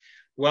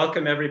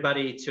Welcome,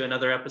 everybody, to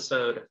another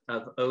episode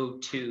of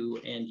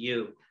O2 and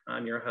You.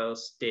 I'm your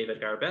host, David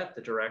Garbett,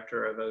 the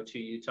director of O2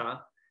 Utah.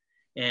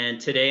 And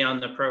today on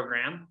the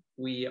program,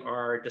 we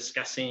are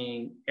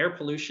discussing air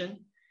pollution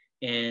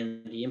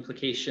and the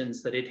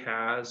implications that it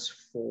has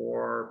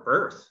for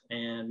birth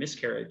and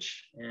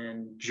miscarriage.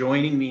 And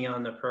joining me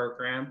on the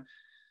program,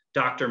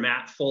 Dr.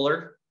 Matt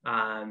Fuller,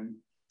 an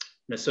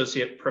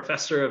associate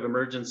professor of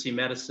emergency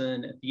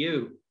medicine at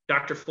U.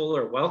 Dr.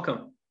 Fuller,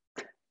 welcome.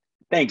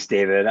 Thanks,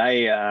 David.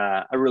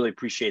 I really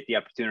appreciate the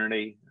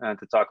opportunity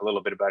to talk a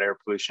little bit about air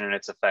pollution and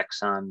its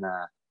effects on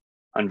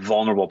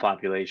vulnerable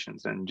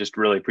populations, and just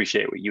really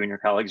appreciate what you and your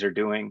colleagues are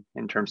doing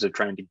in terms of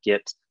trying to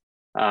get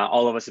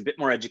all of us a bit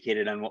more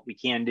educated on what we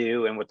can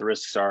do and what the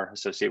risks are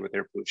associated with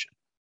air pollution.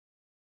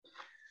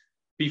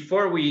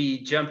 Before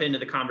we jump into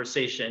the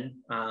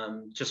conversation,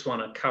 just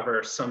want to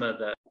cover some of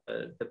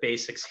the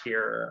basics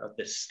here of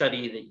this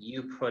study that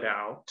you put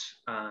out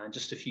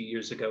just a few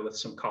years ago with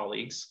some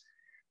colleagues.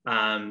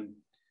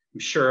 I'm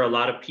sure a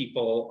lot of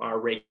people are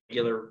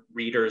regular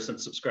readers and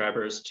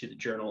subscribers to the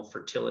journal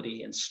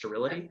Fertility and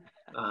Sterility.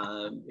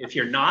 If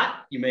you're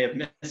not, you may have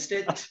missed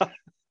it.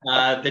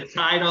 The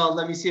title,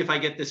 let me see if I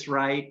get this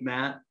right,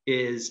 Matt,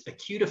 is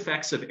Acute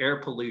Effects of Air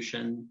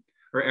Pollution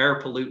or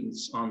Air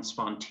Pollutants on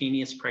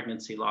Spontaneous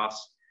Pregnancy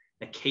Loss,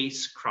 a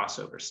Case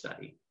Crossover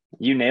Study.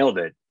 You nailed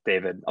it,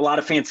 David. A lot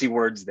of fancy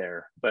words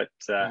there, but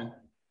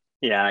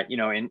yeah, you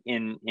know,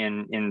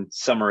 in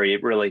summary,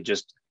 it really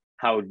just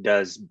how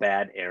does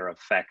bad air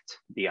affect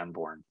the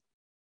unborn?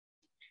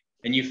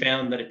 And you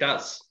found that it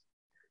does.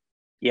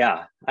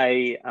 Yeah,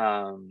 you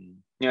know,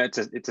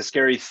 it's a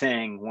scary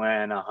thing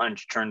when a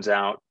hunch turns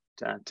out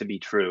to be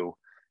true.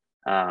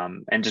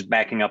 And just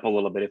backing up a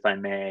little bit, if I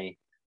may,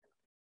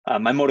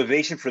 my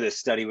motivation for this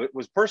study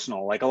was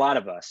personal, like a lot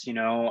of us. You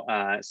know,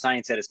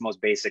 science at its most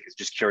basic is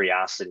just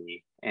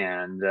curiosity.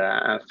 And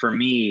for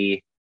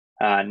me,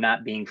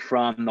 not being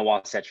from the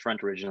Wasatch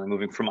Front originally,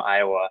 moving from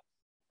Iowa,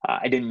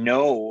 I didn't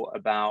know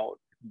about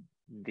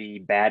the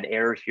bad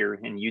air here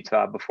in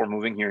Utah before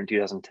moving here in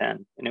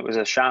 2010. And it was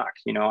a shock.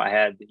 You know, I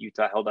had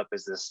Utah held up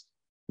as this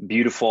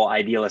beautiful,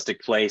 idealistic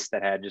place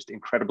that had just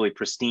incredibly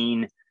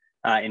pristine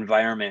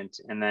environment.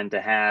 And then to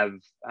have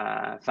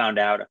found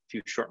out a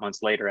few short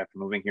months later after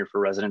moving here for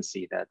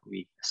residency that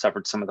we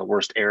suffered some of the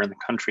worst air in the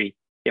country,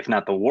 if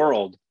not the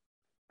world,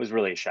 was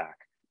really a shock.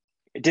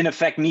 It didn't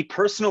affect me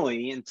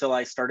personally until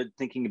I started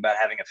thinking about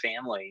having a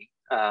family.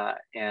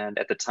 And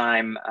at the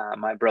time,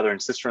 my brother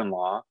and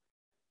sister-in-law,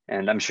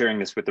 and I'm sharing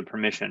this with the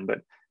permission,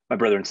 but my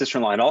brother and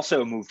sister-in-law had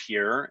also moved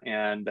here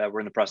and were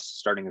in the process of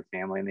starting a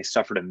family, and they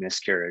suffered a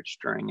miscarriage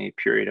during a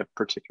period of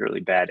particularly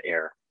bad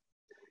air.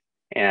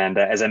 And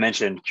as I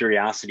mentioned,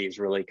 curiosity is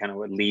really kind of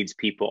what leads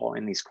people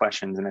in these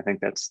questions. And I think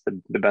that's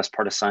the best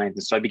part of science.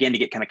 And so I began to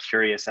get kind of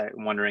curious,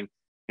 wondering,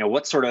 you know,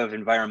 what sort of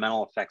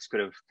environmental effects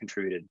could have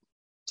contributed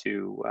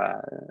to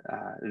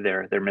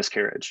their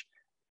miscarriage.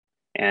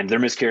 And their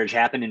miscarriage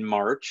happened in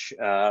March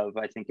of,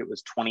 I think it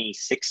was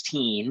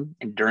 2016,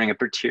 and during a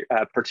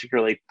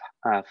particularly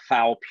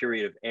foul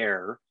period of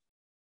air.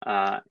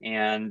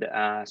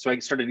 So I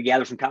started to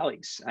gather some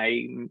colleagues.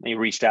 I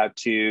reached out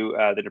to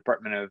the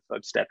Department of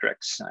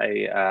Obstetrics.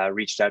 I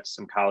reached out to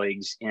some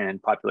colleagues in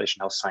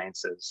population health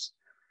sciences.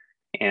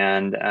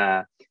 And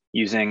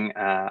using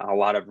a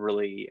lot of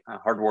really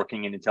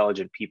hardworking and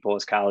intelligent people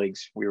as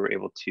colleagues, we were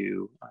able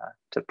to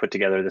put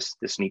together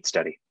this neat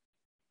study.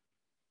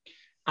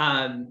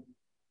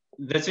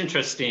 That's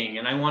interesting.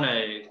 And I want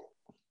to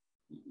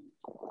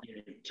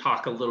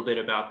talk a little bit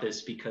about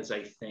this because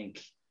I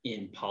think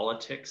in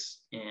politics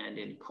and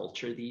in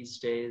culture these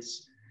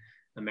days,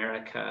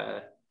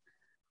 America,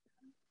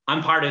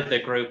 I'm part of the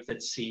group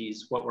that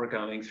sees what we're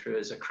going through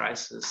as a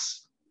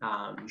crisis.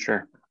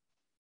 Sure.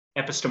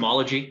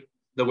 Epistemology,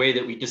 the way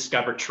that we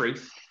discover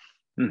truth.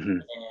 Mm-hmm.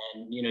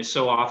 And, you know,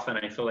 so often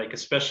I feel like,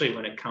 especially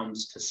when it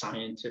comes to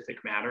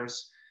scientific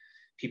matters,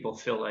 people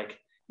feel like,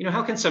 you know,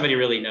 how can somebody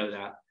really know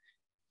that?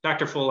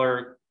 Dr.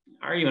 Fuller,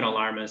 are you an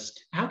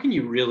alarmist? How can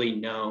you really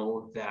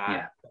know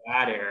that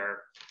bad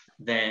air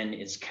then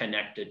is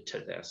connected to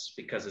this?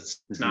 Because it's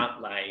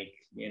not like,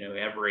 you know,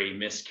 every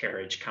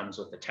miscarriage comes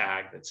with a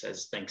tag that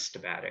says thanks to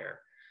bad air.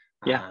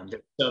 Yeah.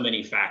 There's so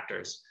many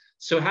factors.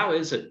 So how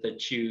is it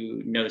that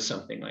you know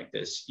something like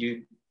this?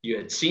 You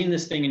had seen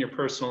this thing in your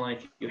personal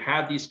life, you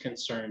had these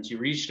concerns, you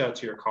reached out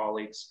to your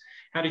colleagues.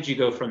 How did you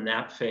go from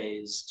that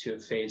phase to a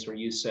phase where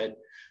you said,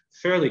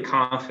 fairly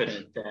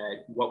confident that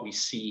what we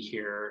see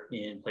here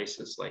in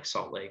places like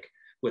Salt Lake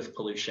with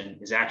pollution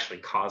is actually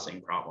causing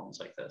problems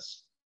like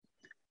this?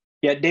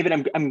 Yeah,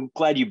 David, I'm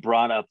glad you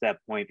brought up that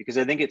point, because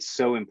I think it's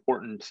so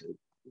important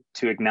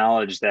to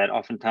acknowledge that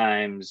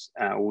oftentimes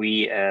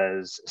we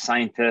as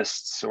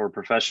scientists or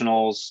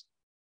professionals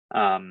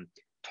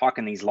talk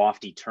in these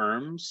lofty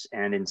terms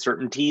and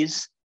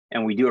uncertainties,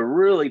 and we do a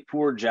really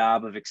poor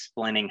job of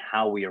explaining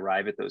how we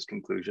arrive at those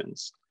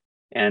conclusions.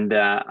 And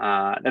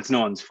that's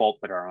no one's fault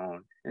but our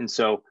own. And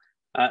so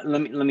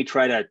let me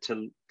try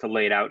to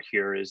lay it out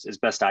here as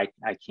best I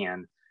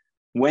can.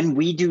 When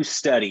we do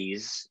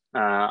studies,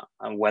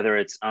 whether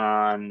it's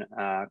on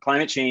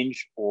climate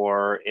change,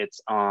 or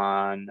it's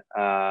on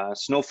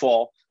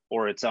snowfall,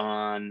 or it's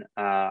on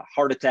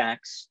heart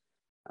attacks,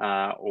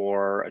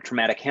 or a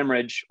traumatic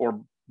hemorrhage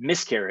or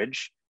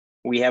miscarriage,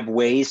 we have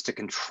ways to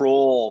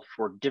control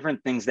for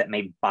different things that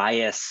may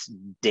bias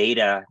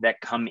data that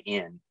come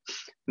in.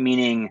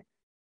 Meaning,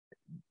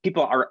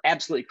 people are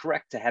absolutely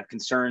correct to have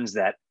concerns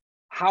that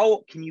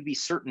how can you be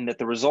certain that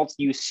the results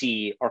you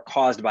see are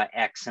caused by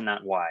X and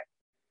not Y?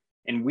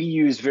 And we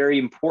use very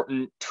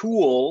important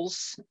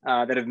tools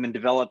that have been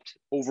developed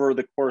over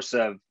the course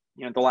of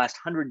the last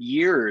 100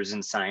 years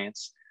in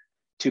science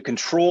to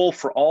control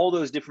for all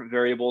those different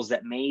variables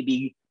that may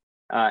be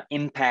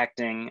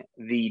impacting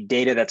the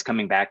data that's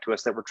coming back to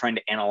us that we're trying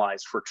to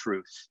analyze for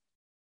truth.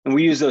 And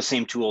we use those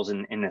same tools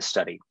in this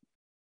study.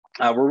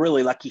 We're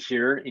really lucky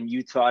here in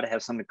Utah to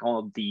have something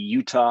called the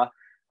Utah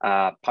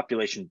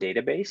Population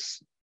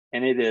Database.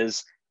 And it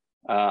is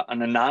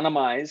an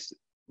anonymized,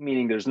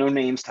 meaning there's no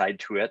names tied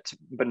to it,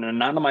 but an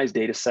anonymized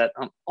data set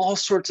on all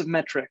sorts of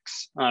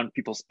metrics on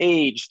people's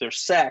age, their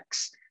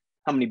sex,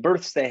 how many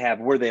births they have,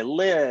 where they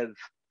live,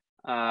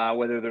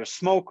 whether they're a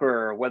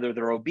smoker, whether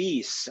they're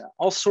obese,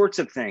 all sorts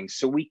of things.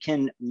 So we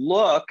can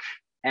look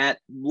at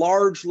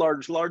large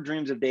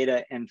reams of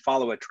data and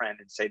follow a trend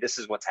and say, this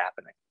is what's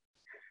happening.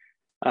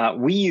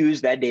 We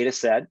use that data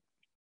set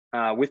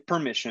with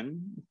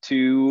permission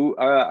to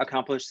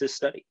accomplish this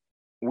study.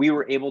 We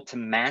were able to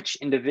match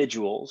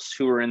individuals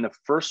who were in the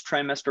first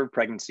trimester of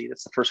pregnancy,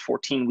 that's the first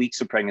 14 weeks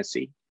of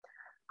pregnancy,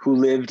 who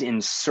lived in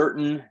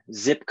certain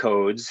zip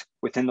codes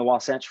within the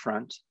Wasatch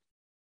Front,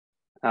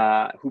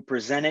 who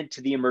presented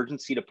to the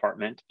emergency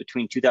department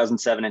between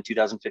 2007 and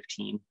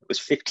 2015. It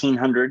was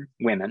 1,500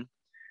 women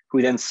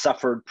who then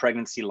suffered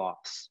pregnancy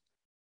loss.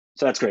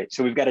 So that's great.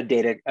 So we've got a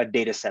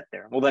data set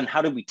there. Well, then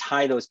how do we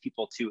tie those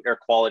people to air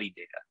quality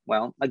data?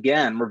 Well,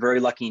 again, we're very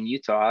lucky in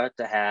Utah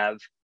to have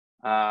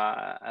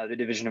the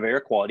Division of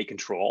Air Quality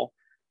Control,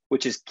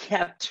 which has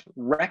kept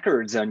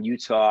records on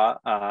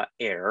Utah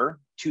air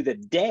to the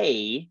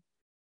day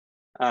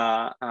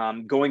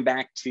going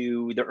back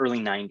to the early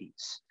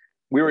 90s.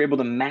 We were able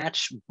to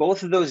match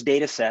both of those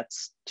data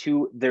sets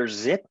to their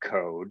zip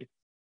code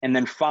and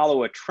then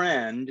follow a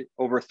trend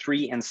over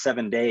 3 and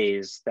 7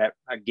 days that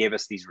gave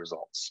us these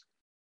results.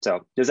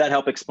 So does that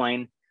help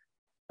explain?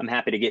 I'm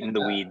happy to get into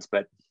the weeds,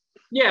 but.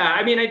 Yeah,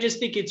 I mean, I just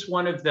think it's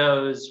one of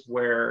those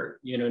where,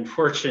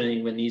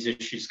 unfortunately, when these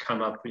issues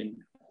come up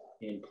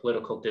in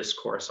political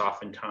discourse,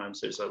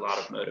 oftentimes there's a lot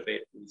of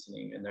motivated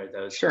reasoning, and there are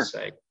those who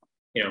say,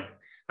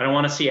 I don't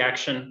want to see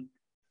action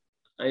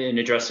in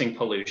addressing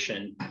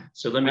pollution,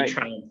 so let me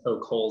try and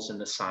poke holes in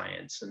the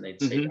science. And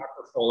they'd say, Dr.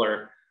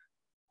 Fuller,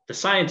 the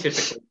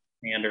scientific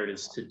standard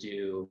is to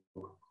do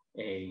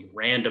a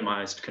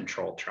randomized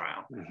control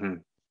trial.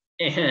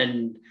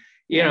 And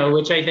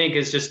which I think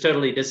is just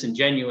totally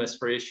disingenuous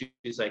for issues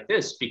like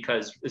this,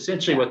 because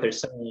essentially what they're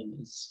saying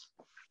is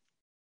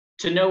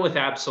to know with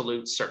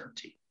absolute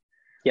certainty.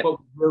 What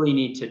we really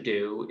need to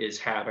do is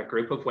have a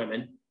group of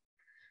women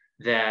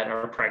that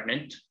are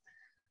pregnant,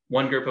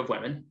 one group of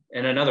women,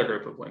 and another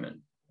group of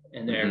women.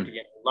 And they're a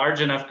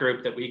large enough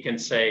group that we can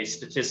say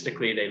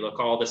statistically they look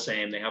all the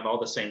same, they have all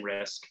the same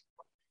risk.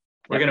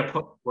 We're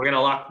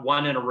gonna lock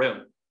one in a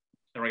room,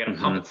 and we're gonna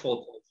pump it full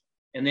of pollution.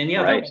 And then the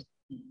other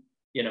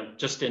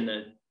just in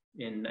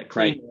a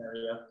clean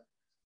area,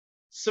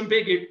 some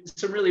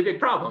really big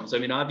problems. I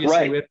mean,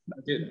 obviously,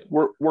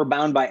 we're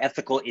bound by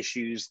ethical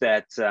issues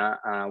that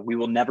we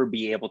will never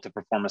be able to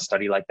perform a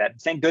study like that.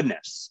 Thank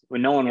goodness,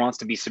 when no one wants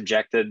to be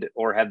subjected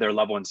or have their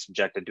loved ones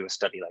subjected to a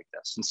study like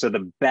this. And so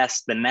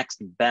the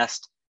next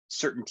best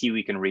certainty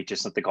we can reach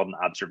is something called an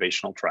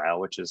observational trial,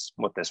 which is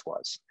what this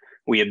was.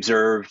 We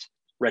observed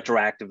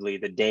retroactively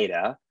the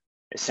data,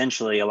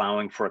 essentially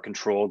allowing for a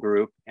control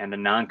group and a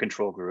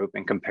non-control group,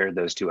 and compared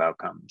those two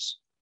outcomes.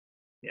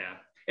 Yeah,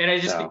 and I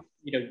just think,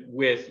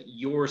 with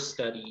your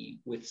study,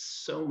 with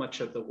so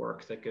much of the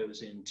work that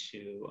goes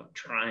into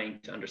trying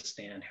to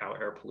understand how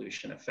air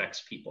pollution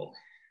affects people,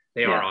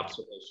 they are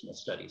observational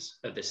studies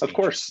of this nature. Of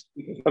course.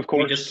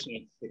 We just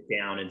can't sit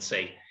down and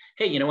say,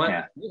 hey, you know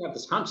what? We have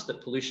this hunch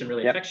that pollution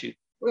really affects you.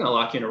 We're going to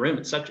lock you in a room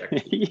and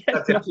subject you.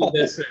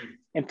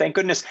 And thank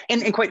goodness.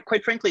 And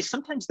quite frankly,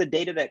 sometimes the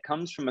data that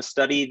comes from a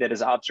study that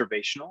is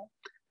observational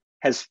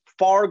has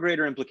far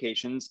greater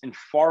implications and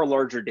far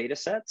larger data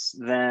sets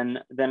than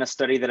a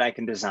study that I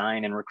can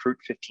design and recruit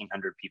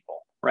 1,500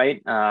 people,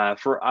 right?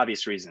 For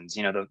obvious reasons,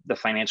 the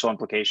financial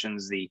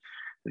implications, the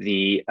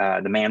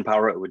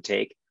manpower it would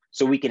take.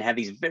 So we can have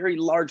these very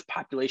large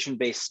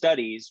population-based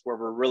studies where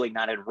we're really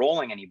not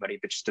enrolling anybody,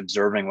 but just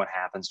observing what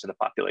happens to the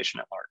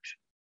population at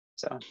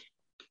large.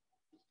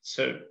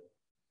 So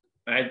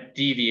I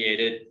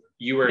deviated.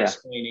 You were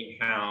explaining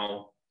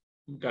how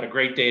you've got a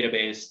great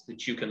database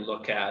that you can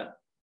look at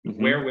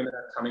where women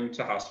are coming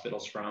to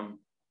hospitals from,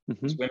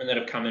 women that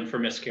have come in for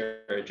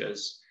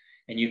miscarriages,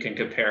 and you can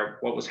compare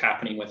what was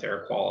happening with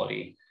air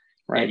quality.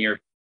 And you're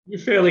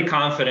fairly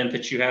confident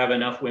that you have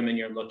enough women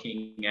you're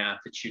looking at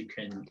that you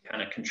can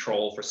kind of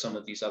control for some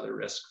of these other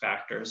risk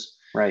factors.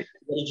 Right.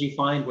 What did you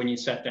find when you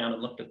sat down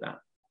and looked at that?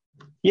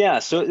 Yeah,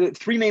 so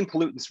three main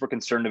pollutants we're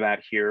concerned about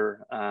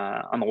here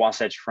on the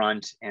Wasatch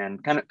Front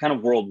and kind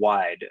of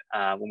worldwide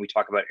when we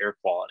talk about air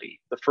quality.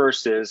 The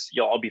first is,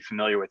 you'll all be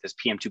familiar with this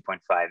PM 2.5.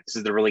 This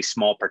is the really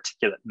small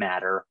particulate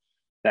matter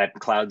that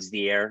clouds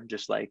the air,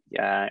 just like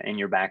in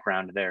your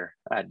background there,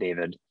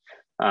 David.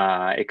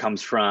 It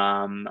comes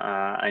from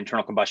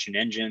internal combustion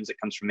engines. It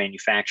comes from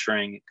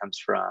manufacturing. It comes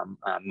from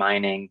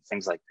mining,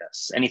 things like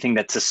this. Anything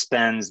that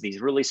suspends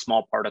these really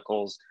small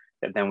particles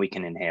that then we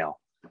can inhale.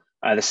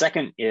 The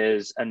second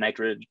is a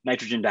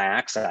nitrogen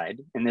dioxide.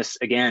 And this,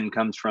 again,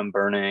 comes from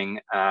burning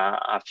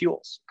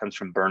fuels. It comes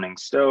from burning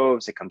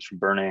stoves. It comes from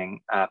burning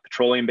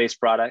petroleum-based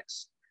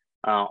products,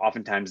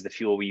 oftentimes the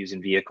fuel we use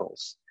in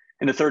vehicles.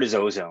 And the third is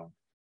ozone.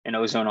 And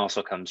ozone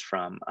also comes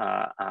from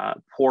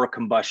poor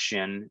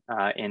combustion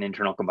in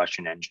internal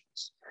combustion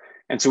engines.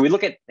 And so we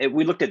looked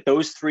at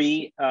those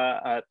three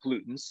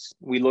pollutants.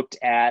 We looked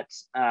at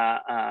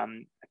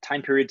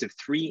time periods of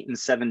 3 and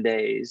 7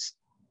 days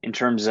in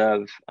terms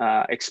of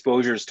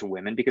exposures to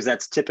women, because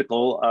that's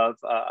typical of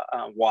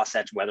a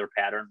Wasatch weather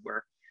pattern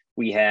where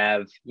we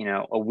have,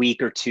 a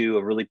week or two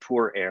of really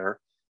poor air,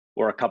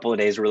 or a couple of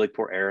days of really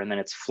poor air, and then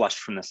it's flushed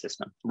from the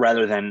system,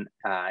 rather than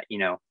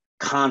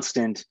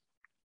constant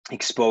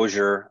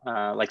exposure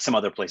like some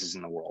other places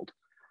in the world.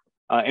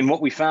 And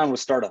what we found was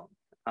startling.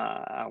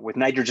 With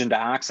nitrogen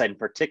dioxide in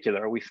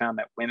particular, we found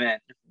that women,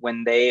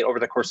 when they,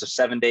 over the course of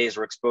 7 days,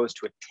 were exposed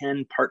to a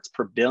 10 parts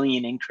per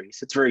billion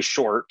increase, it's very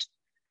short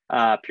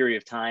period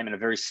of time and a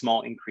very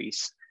small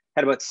increase,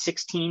 had about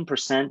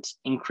 16%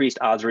 increased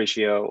odds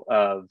ratio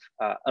of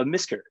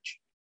miscarriage.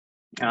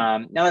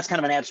 Now that's kind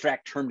of an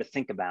abstract term to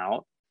think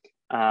about.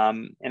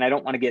 And I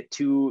don't want to get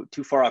too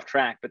far off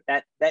track, but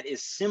that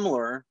is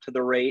similar to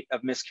the rate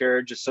of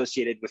miscarriage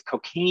associated with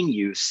cocaine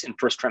use in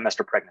first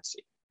trimester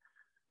pregnancy.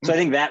 So I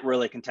think that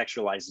really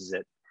contextualizes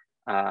it,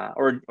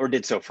 or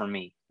did so for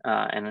me,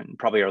 and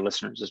probably our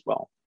listeners as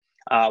well.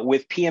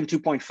 With PM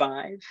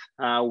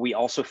 2.5, we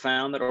also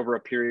found that over a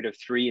period of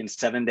 3 and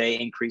 7 day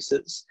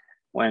increases,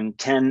 when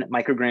 10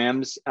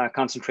 micrograms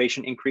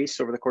concentration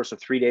increased over the course of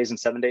 3 days and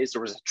 7 days,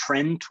 there was a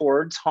trend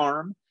towards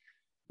harm.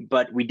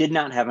 But we did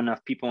not have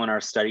enough people in our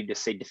study to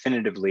say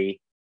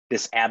definitively,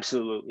 this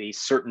absolutely,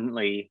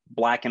 certainly,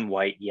 black and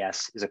white,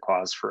 yes, is a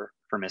cause for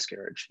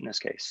miscarriage in this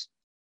case.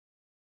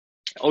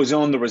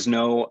 Ozone, there was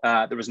no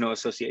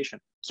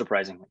association,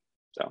 surprisingly.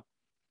 So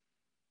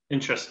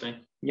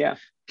interesting. Yeah.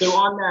 So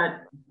on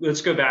that,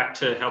 let's go back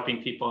to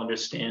helping people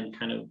understand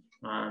kind of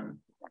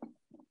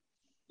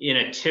in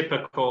a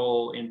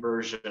typical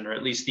inversion, or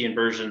at least the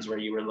inversions where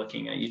you were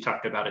looking at, you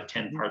talked about a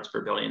 10 parts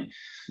per billion.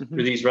 Mm-hmm.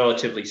 Were these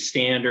relatively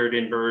standard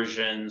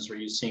inversions? Were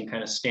you seeing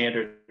kind of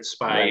standard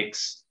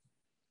spikes?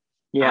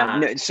 Right. Yeah.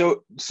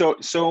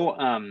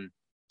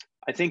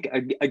 I think,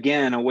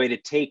 again, a way to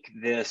take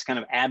this kind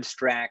of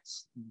abstract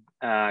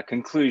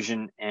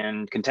conclusion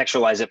and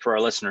contextualize it for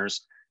our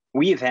listeners,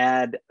 we've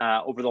had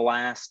over the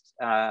last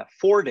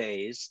 4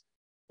 days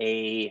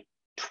a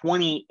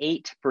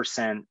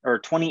 28% or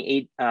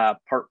 28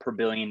 part per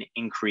billion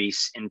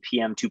increase in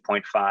PM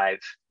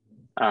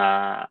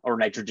 2.5 or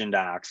nitrogen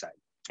dioxide.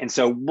 And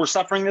so we're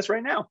suffering this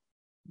right now.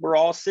 We're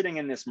all sitting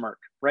in this murk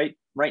right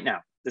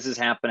now. This is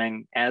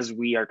happening as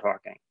we are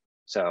talking.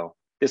 So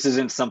this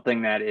isn't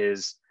something that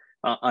is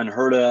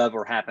unheard of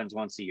or happens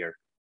once a year.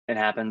 It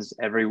happens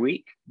every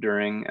week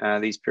during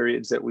these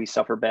periods that we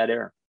suffer bad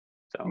air.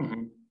 So,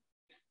 mm-hmm.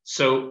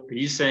 So are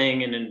you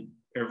saying in an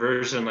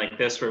inversion like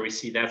this, where we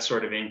see that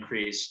sort of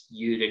increase,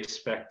 you'd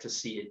expect to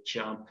see it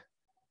jump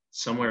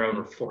somewhere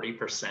over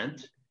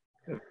 40%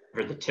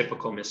 over the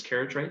typical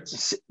miscarriage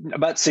rates?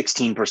 About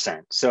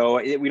 16%. So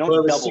we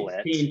don't double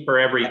 16 for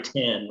every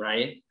 10,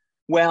 right?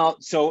 Well,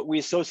 so we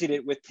associate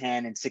it with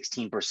 10 and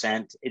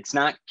 16%. It's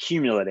not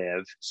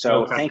cumulative.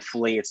 So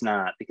Thankfully it's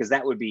not, because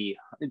that would be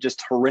just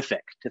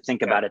horrific to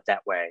think about it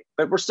that way.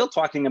 But we're still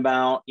talking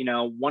about,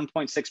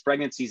 1.6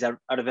 pregnancies out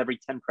of every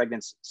 10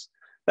 pregnancies.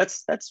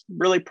 That's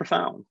really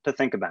profound to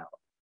think about.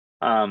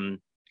 And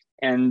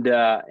I'm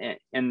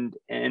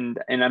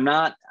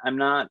not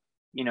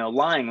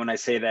lying when I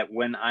say that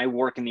when I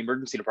work in the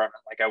emergency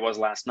department, like I was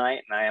last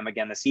night, and I am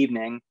again this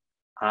evening,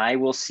 I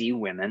will see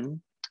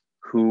women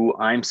who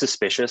I'm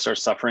suspicious are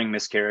suffering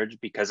miscarriage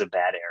because of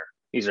bad air.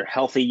 These are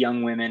healthy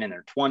young women in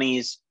their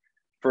 20s,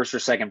 first or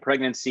second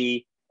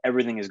pregnancy,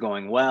 everything is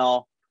going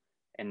well.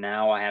 And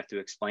now I have to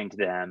explain to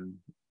them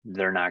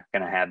they're not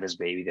going to have this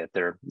baby that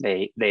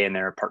they and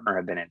their partner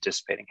have been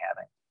anticipating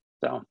having.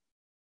 So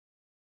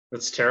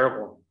that's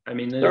terrible. I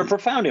mean, there are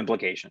profound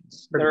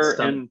implications.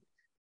 And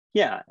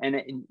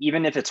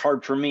even if it's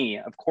hard for me,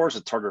 of course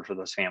it's harder for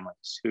those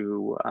families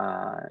who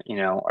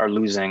are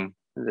losing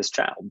this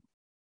child.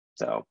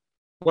 So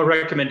what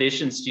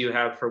recommendations do you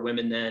have for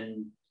women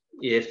then,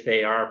 if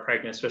they are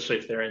pregnant, especially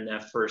if they're in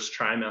that first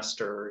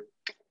trimester,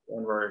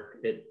 where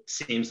it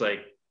seems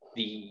like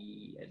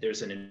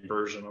there's an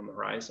inversion on the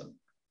horizon?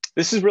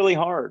 This is really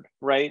hard,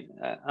 right?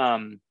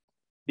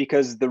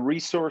 Because the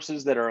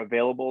resources that are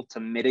available to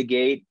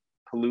mitigate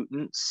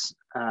pollutants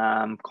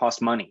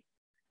cost money.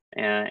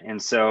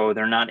 And so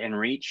they're not in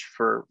reach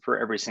for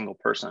every single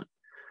person.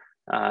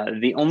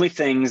 The only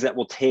things that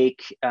will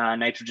take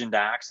nitrogen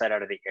dioxide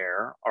out of the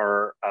air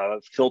are a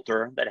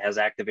filter that has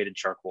activated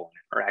charcoal in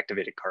it or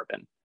activated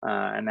carbon.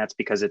 And that's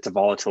because it's a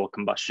volatile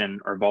combustion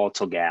or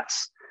volatile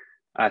gas.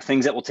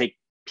 Things that will take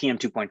PM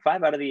 2.5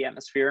 out of the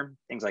atmosphere,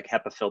 things like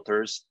HEPA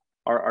filters,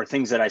 are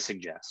things that I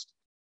suggest.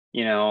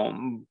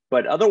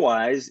 But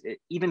otherwise,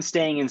 even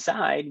staying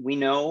inside, we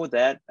know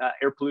that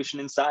air pollution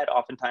inside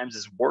oftentimes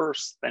is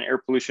worse than air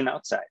pollution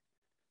outside.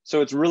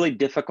 So it's really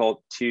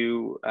difficult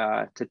to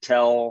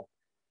tell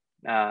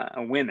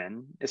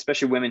women,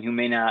 especially women who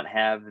may not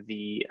have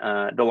the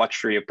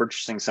luxury of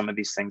purchasing some of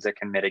these things that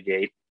can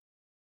mitigate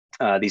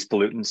these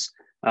pollutants,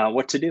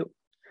 what to do.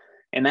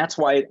 And that's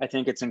why I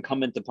think it's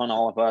incumbent upon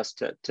all of us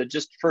to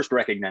just first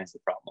recognize the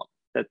problem,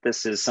 that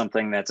this is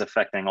something that's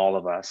affecting all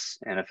of us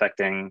and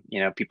affecting,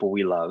 people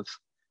we love.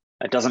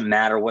 It doesn't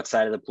matter what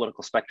side of the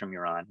political spectrum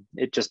you're on.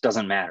 It just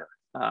doesn't matter.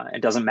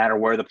 It doesn't matter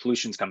where the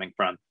pollution's coming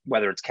from,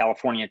 whether it's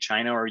California,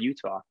 China, or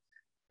Utah.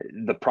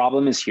 The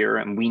problem is here,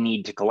 and we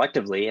need to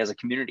collectively, as a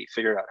community,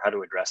 figure out how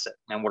to address it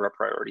and what our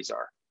priorities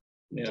are.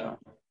 Yeah. So.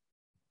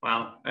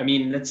 Wow. I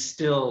mean, that's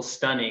still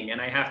stunning.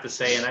 And I have to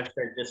say, and I've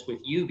shared this with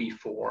you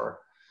before,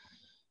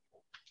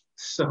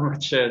 so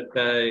much of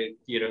the,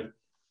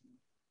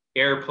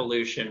 air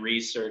pollution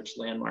research,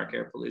 landmark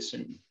air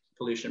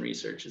pollution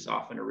research is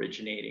often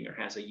originating or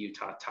has a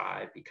Utah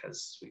tie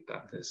because we've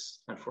got this,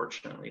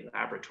 unfortunately,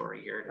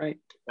 laboratory here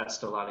to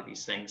test a lot of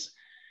these things.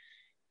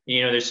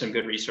 There's some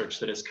good research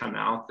that has come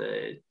out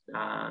that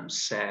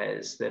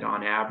says that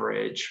on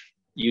average,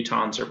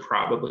 Utahns are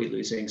probably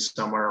losing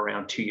somewhere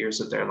around 2 years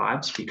of their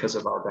lives because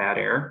of our bad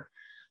air.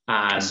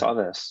 I saw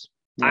this.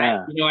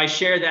 Yeah. I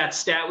share that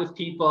stat with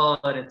people,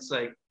 and it's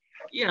like,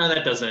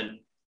 that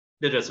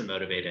doesn't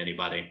motivate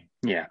anybody.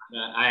 Yeah.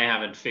 I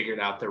haven't figured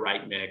out the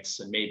right mix,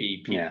 and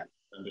maybe people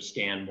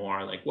understand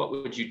more. Like, what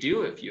would you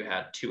do if you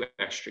had 2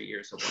 extra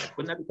years of life?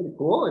 Wouldn't that be pretty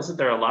cool? Isn't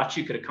there a lot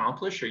you could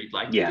accomplish or you'd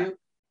like to do?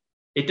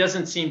 It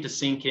doesn't seem to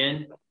sink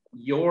in.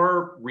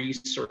 Your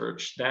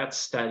research, that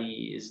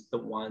study is the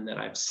one that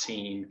I've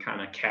seen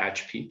kind of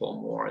catch people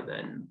more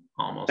than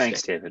almost.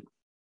 Thanks, David.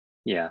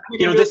 Yeah.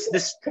 This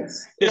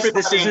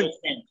isn't.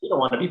 You don't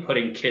want to be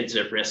putting kids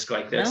at risk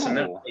like this, and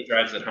that really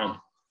drives it home.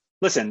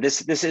 Listen,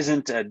 this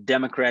isn't a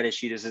Democrat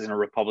issue. This isn't a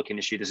Republican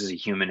issue. This is a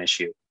human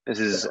issue. This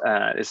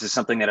is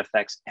something that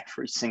affects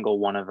every single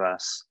one of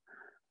us,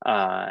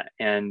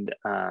 and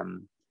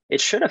it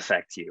should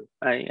affect you.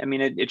 I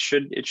mean, it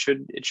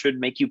should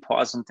make you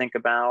pause and think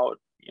about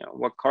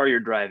what car you're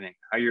driving,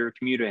 how you're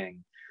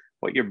commuting,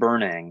 what you're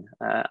burning.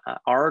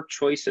 Our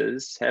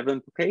choices have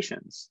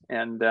implications,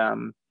 and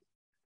we're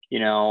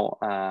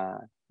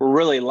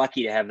really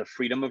lucky to have the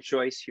freedom of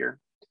choice here.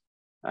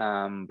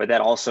 But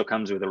that also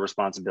comes with a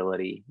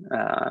responsibility.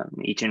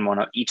 Each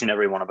and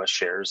every one of us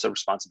shares a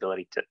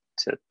responsibility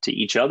to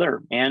each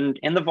other and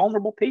the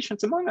vulnerable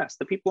patients among us,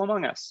 the people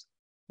among us.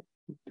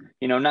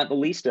 Not the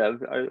least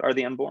of are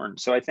the unborn.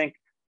 So I think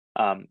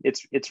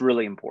it's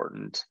really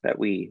important that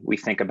we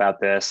think about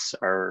this.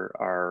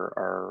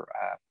 Our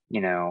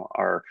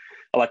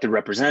elected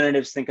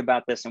representatives think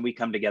about this, and we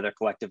come together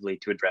collectively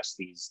to address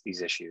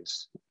these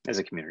issues as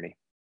a community.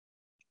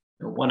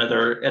 One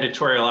other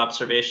editorial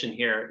observation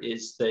here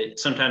is that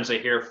sometimes I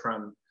hear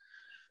from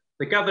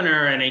the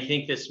governor, and I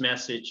think this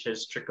message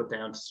has trickled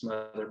down to some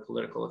other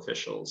political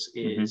officials,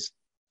 is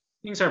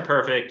things aren't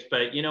perfect,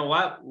 but you know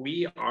what?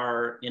 We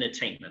are in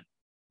attainment.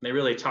 They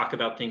really talk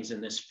about things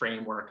in this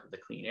framework of the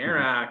Clean Air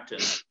Act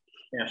and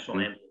National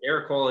Ambient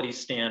Air Quality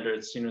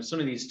Standards, some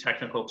of these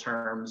technical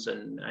terms,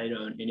 and I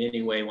don't in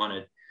any way want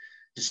to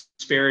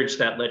disparage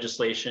that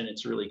legislation.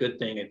 It's a really good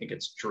thing. I think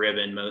it's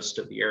driven most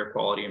of the air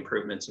quality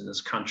improvements in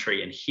this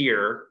country and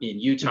here in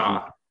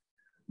Utah.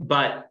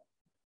 But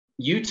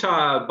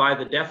Utah, by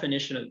the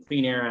definition of the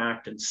Clean Air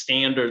Act and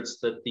standards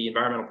that the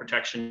Environmental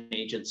Protection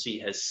Agency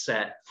has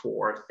set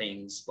for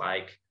things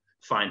like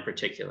fine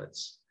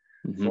particulates,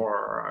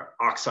 for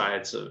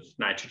oxides of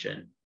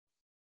nitrogen.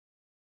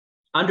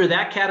 Under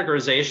that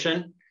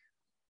categorization,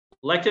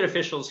 elected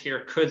officials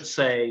here could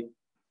say,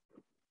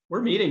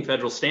 we're meeting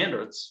federal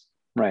standards.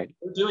 Right.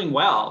 We're doing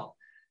well.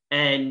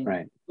 And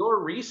your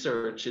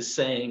research is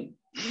saying,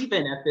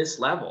 even at this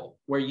level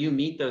where you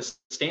meet those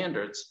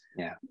standards,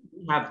 you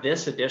have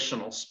this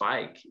additional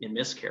spike in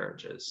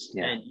miscarriages.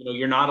 And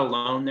you're not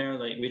alone there.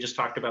 Like we just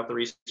talked about the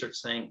research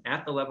saying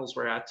at the levels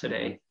we're at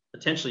today,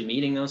 potentially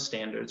meeting those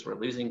standards, we're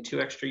losing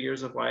 2 extra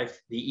years of life.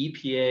 The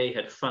EPA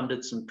had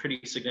funded some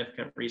pretty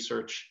significant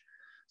research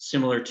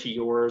similar to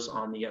yours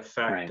on the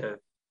effect of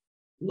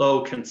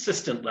low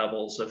consistent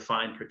levels of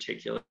fine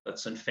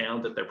particulates and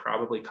found that they're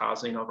probably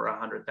causing over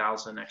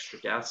 100,000 extra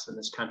deaths in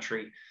this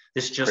country.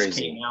 This just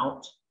came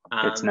out.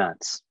 It's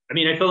nuts. I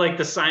mean, I feel like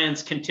the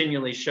science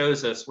continually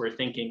shows us we're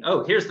thinking,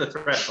 oh, here's the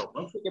threshold.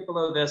 Once we get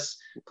below this,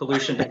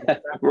 pollution,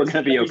 we're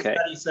going to be okay.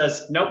 Study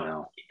says, nope,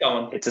 keep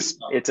going.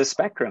 It's a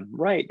spectrum,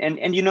 right? And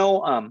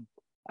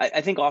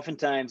I think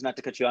oftentimes, not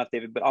to cut you off,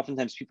 David, but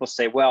oftentimes people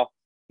say, well,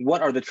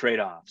 what are the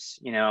trade-offs?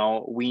 You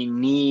know, we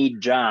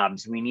need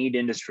jobs, we need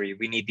industry,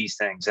 we need these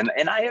things.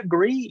 And I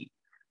agree,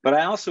 but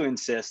I also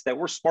insist that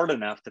we're smart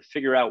enough to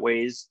figure out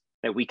ways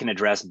that we can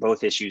address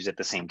both issues at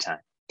the same time.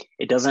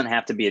 It doesn't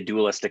have to be a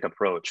dualistic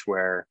approach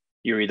where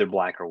you're either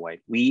black or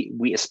white.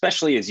 We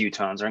especially as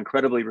Utahns, are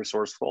incredibly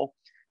resourceful.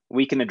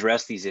 We can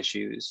address these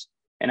issues.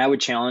 And I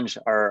would challenge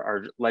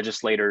our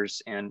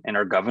legislators and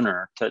our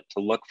governor to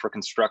look for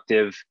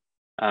constructive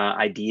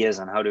ideas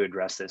on how to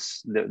address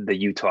this the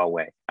Utah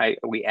way.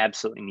 We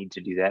absolutely need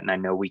to do that, and I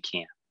know we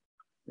can.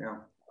 Yeah.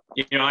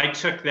 You know, I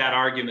took that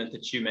argument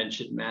that you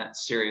mentioned, Matt,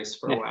 serious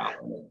for a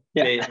while.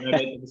 Yeah. I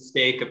made the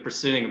mistake of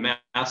pursuing a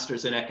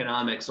master's in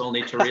economics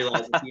only to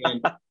realize at the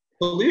end,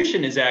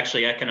 pollution is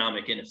actually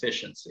economic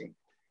inefficiency.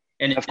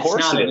 And of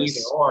course it's not it an is.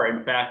 either or.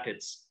 In fact,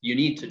 you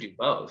need to do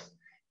both.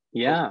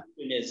 Yeah.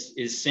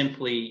 Is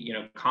simply, you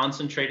know,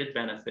 concentrated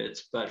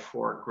benefits, but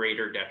for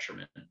greater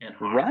detriment and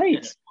harm. Right.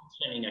 And a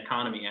functioning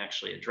economy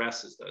actually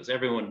addresses those.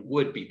 Everyone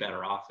would be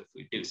better off if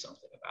we do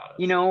something about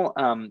it.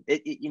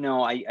 You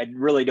know, I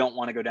really don't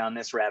want to go down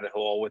this rabbit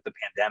hole with the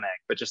pandemic,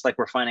 but just like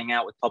we're finding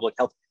out with public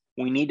health,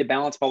 we need to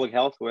balance public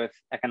health with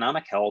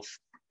economic health.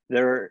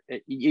 They're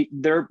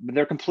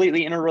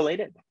completely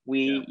interrelated.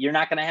 You're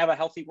not going to have a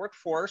healthy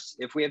workforce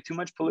if we have too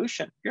much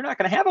pollution. You're not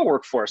going to have a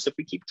workforce if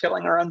we keep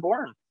killing our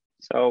unborn.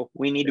 So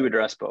we need to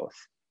address both.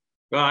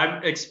 Well,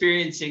 I'm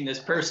experiencing this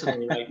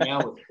personally right now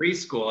with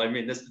preschool. I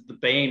mean, this is the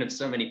bane of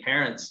so many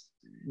parents.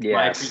 Yes.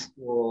 My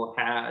preschool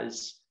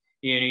has,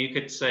 you know, you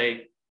could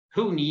say,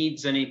 who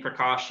needs any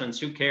precautions?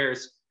 Who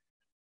cares?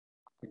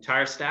 The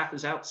entire staff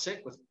is out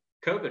sick with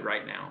COVID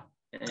right now.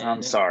 And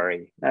I'm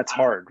sorry. That's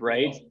hard,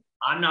 right? You know,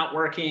 I'm not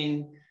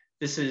working.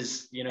 This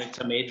is, you know, it's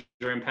a major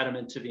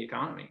impediment to the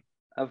economy.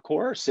 Of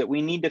course,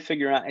 we need to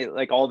figure out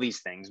like all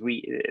these things.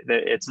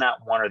 It's not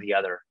one or the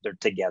other. They're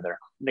together.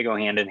 They go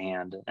hand in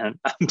hand. And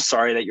I'm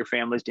sorry that your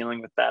family's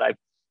dealing with that. I've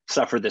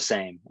suffered the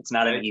same. It's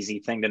not an easy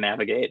thing to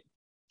navigate.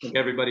 I think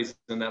everybody's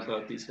in that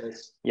boat these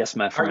days. Yes,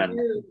 my friend.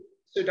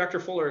 So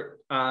Dr. Fuller,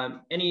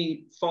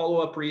 any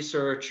follow-up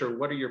research or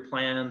what are your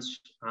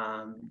plans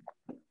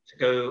to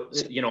go,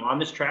 you know, on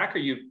this track? Are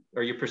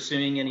you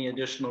pursuing any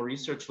additional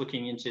research,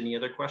 looking into any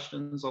other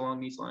questions along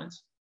these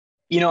lines?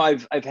 You know,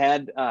 I've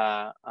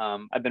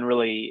been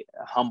really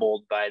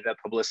humbled by the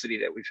publicity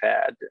that we've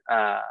had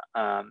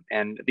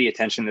and the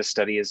attention this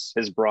study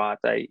has brought.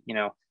 I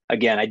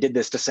did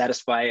this to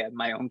satisfy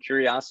my own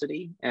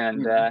curiosity,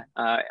 and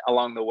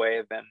along the way,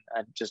 I've been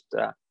just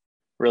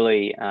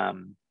really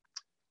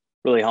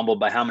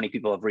humbled by how many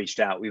people have reached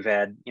out. We've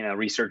had, you know,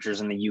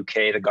 researchers in the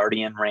UK. The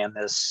Guardian ran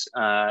this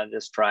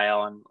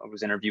trial, and I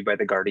was interviewed by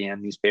the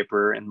Guardian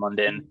newspaper in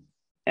London.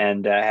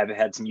 And have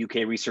had some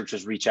UK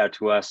researchers reach out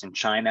to us. In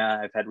China,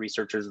 I've had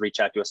researchers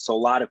reach out to us. So a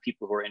lot of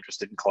people who are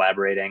interested in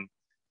collaborating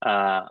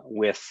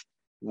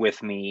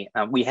with me.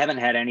 We haven't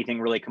had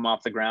anything really come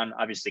off the ground.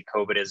 Obviously,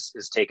 COVID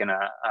has taken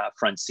a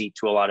front seat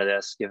to a lot of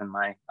this, given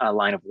my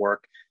line of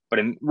work. But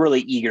I'm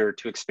really eager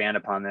to expand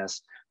upon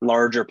this,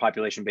 larger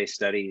population-based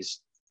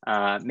studies,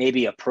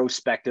 maybe a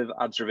prospective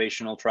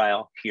observational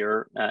trial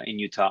here in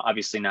Utah.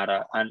 Obviously not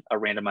a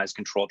randomized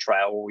control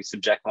trial where we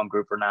subject one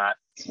group or not,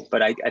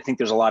 but I think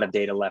there's a lot of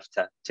data left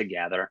to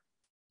gather.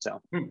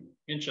 So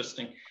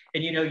interesting.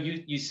 And you know,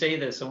 you say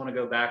this, I want to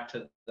go back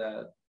to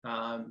the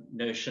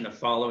notion of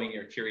following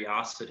your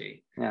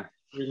curiosity. Yeah.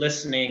 You're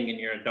listening and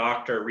you're a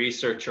doctor,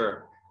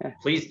 researcher,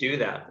 please do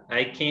that.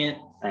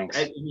 Thanks.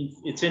 I mean,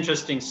 it's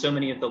interesting. So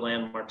many of the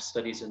landmark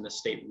studies in the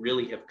state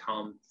really have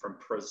come from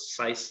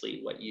precisely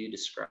what you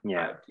described.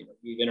 Yeah. You know,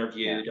 you've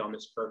interviewed on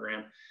this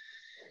program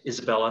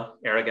Isabella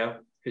Arago,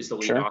 who's the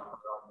lead author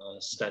on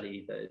the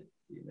study that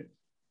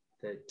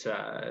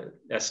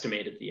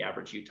estimated the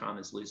average Utahn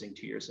is losing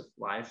 2 years of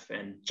life.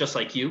 And just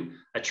like you,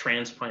 a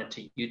transplant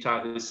to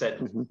Utah who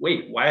said,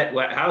 wait, why,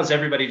 how is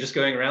everybody just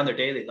going around their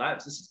daily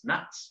lives? This is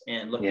nuts.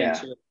 And looked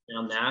into it,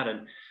 found that.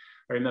 And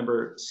I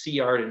remember C.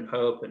 Arden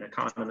Pope, an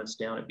economist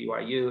down at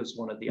BYU, is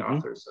one of the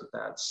authors of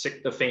that,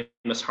 the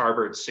famous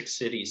Harvard 6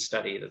 cities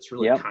study that's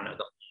really kind of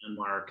the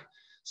landmark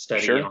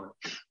study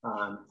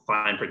on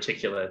fine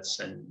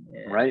particulates. And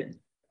right.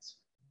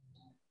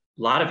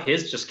 A lot of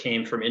his just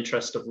came from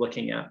interest of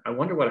looking at, I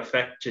wonder what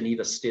effect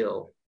Geneva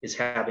Still is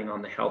having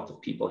on the health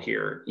of people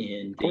here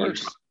in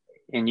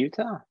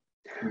Utah.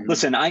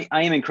 Listen, I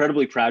am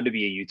incredibly proud to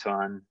be a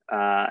Utahn.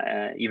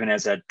 Even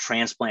as a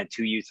transplant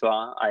to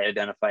Utah, I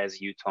identify as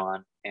a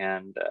Utahn.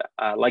 And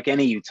like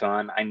any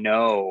Utahn, I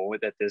know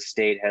that this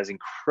state has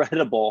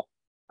incredible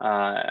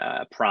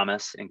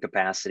promise and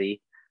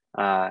capacity.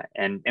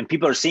 And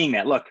people are seeing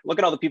that. Look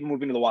at all the people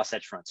moving to the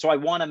Wasatch Front. So I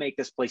want to make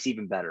this place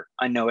even better.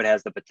 I know it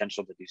has the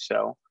potential to do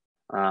so.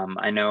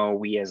 I know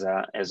we as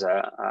a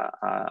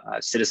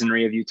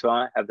citizenry of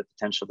Utah have the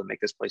potential to make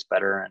this place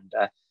better.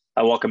 And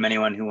I welcome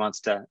anyone who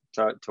wants to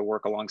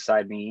work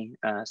alongside me,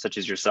 such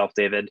as yourself,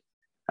 David,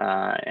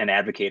 and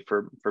advocate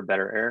for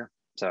better air.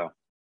 So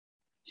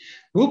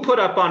we'll put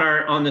up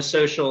on the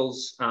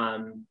socials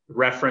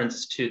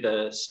reference to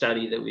the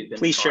study that we've been.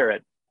 Please share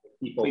it.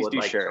 people Please would do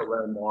like share to it.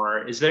 learn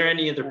more. Is there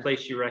any other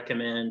place you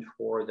recommend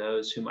for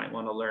those who might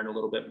want to learn a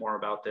little bit more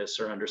about this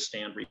or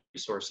understand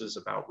resources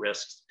about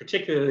risks,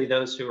 particularly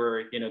those who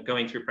are,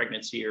 going through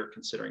pregnancy or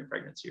considering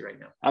pregnancy right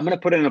now? I'm going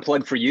to put in a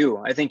plug for you.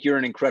 I think you're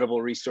an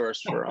incredible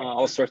resource for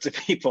all sorts of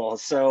people.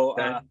 So,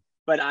 Okay.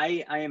 but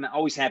I am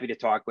always happy to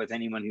talk with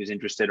anyone who's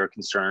interested or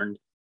concerned.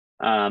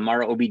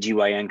 Our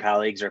OBGYN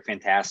colleagues are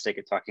fantastic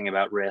at talking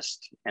about risk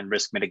and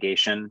risk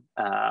mitigation.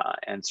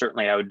 And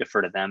certainly I would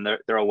defer to them.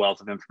 They're a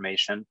wealth of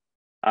information.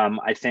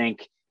 I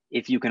think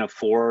if you can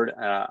afford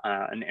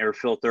an air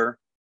filter,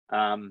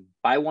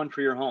 buy one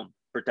for your home.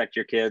 Protect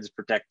your kids,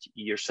 protect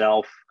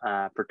yourself,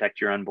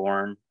 protect your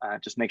unborn.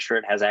 Just make sure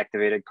it has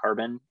activated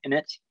carbon in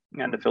it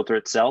and the filter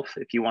itself,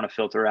 if you want to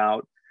filter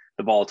out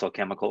the volatile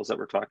chemicals that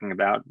we're talking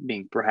about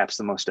being perhaps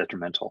the most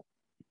detrimental.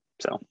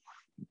 So.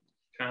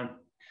 Okay.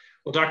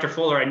 Well, Dr.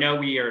 Fuller, I know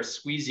we are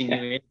squeezing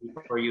you in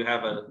before you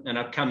have an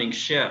upcoming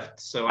shift.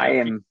 So I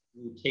appreciate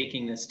you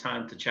taking this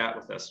time to chat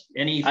with us.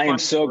 I am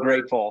so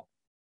grateful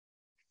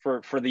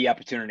for the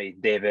opportunity,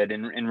 David,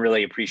 and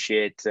really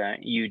appreciate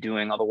you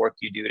doing all the work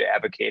you do to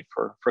advocate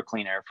for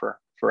clean air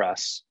for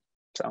us.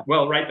 So,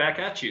 well, right back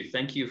at you.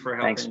 Thank you for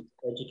helping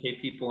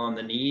educate people on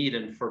the need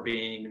and for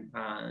being,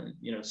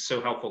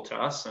 so helpful to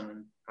us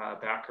and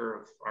backer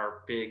of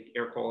our big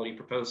air quality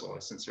proposal. I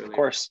sincerely. Of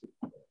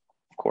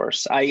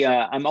course.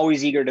 I'm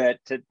always eager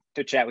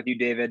to chat with you,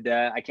 David.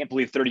 I can't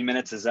believe 30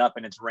 minutes is up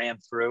and it's ran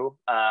through,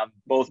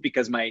 both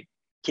because my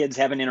kids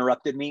haven't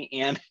interrupted me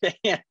and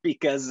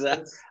because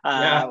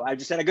I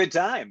just had a good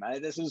time.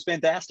 This was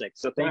fantastic.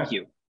 So thank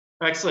you.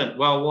 Excellent.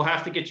 Well, we'll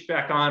have to get you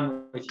back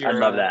on with your, I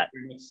love that.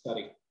 Your next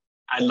study.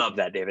 I love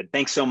that, David.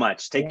 Thanks so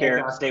much. Take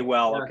care. Stay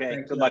well.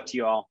 Okay. Good luck to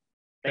you all.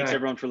 Thanks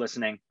everyone for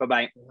listening.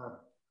 Bye-bye.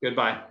 Goodbye.